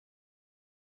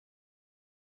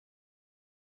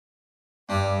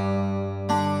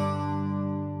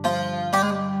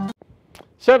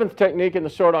Seventh technique in the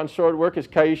sword-on-sword work is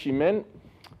Kaeshi-men.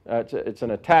 It's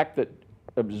an attack that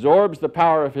absorbs the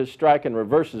power of his strike and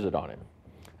reverses it on him.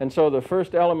 And so the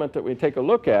first element that we take a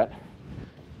look at,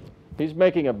 he's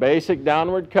making a basic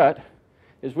downward cut,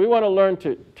 is we want to learn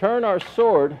to turn our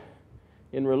sword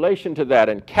in relation to that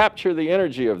and capture the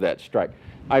energy of that strike.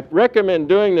 I recommend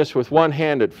doing this with one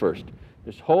hand at first,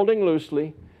 just holding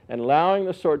loosely and allowing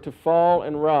the sword to fall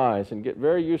and rise, and get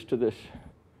very used to this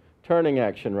turning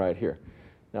action right here.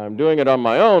 Now I'm doing it on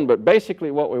my own, but basically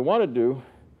what we want to do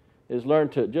is learn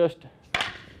to just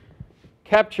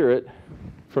capture it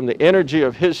from the energy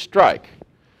of his strike.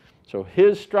 So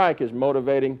his strike is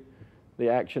motivating the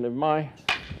action of my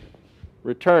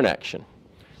return action.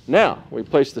 Now, we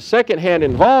place the second hand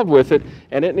involved with it,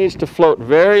 and it needs to float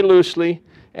very loosely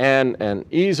and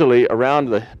easily around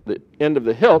the end of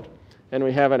the hilt, and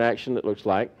we have an action that looks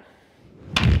like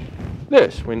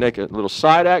this. We make a little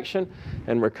side action,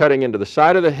 and we're cutting into the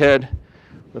side of the head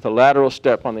with a lateral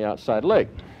step on the outside leg.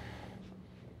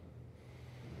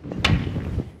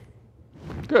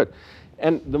 Good.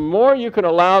 And the more you can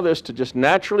allow this to just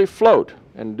naturally float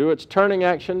and do its turning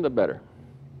action, the better.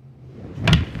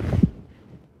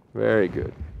 Very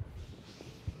good.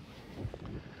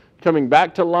 Coming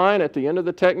back to line at the end of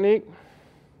the technique.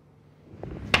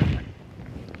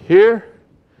 Here,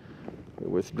 we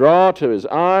withdraw to his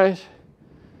eyes.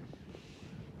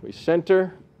 We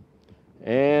center,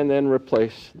 and then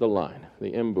replace the line,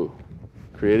 the imbu,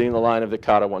 creating the line of the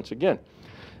kata once again.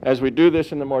 As we do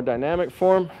this in the more dynamic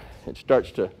form, it starts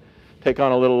to take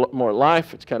on a little more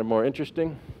life. It's kind of more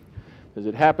interesting, as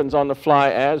it happens on the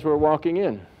fly as we're walking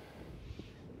in.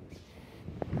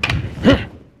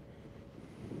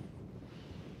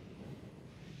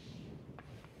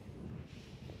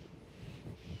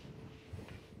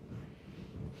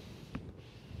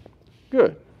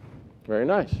 Good. Very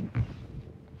nice.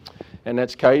 And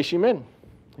that's Kaeshi-men.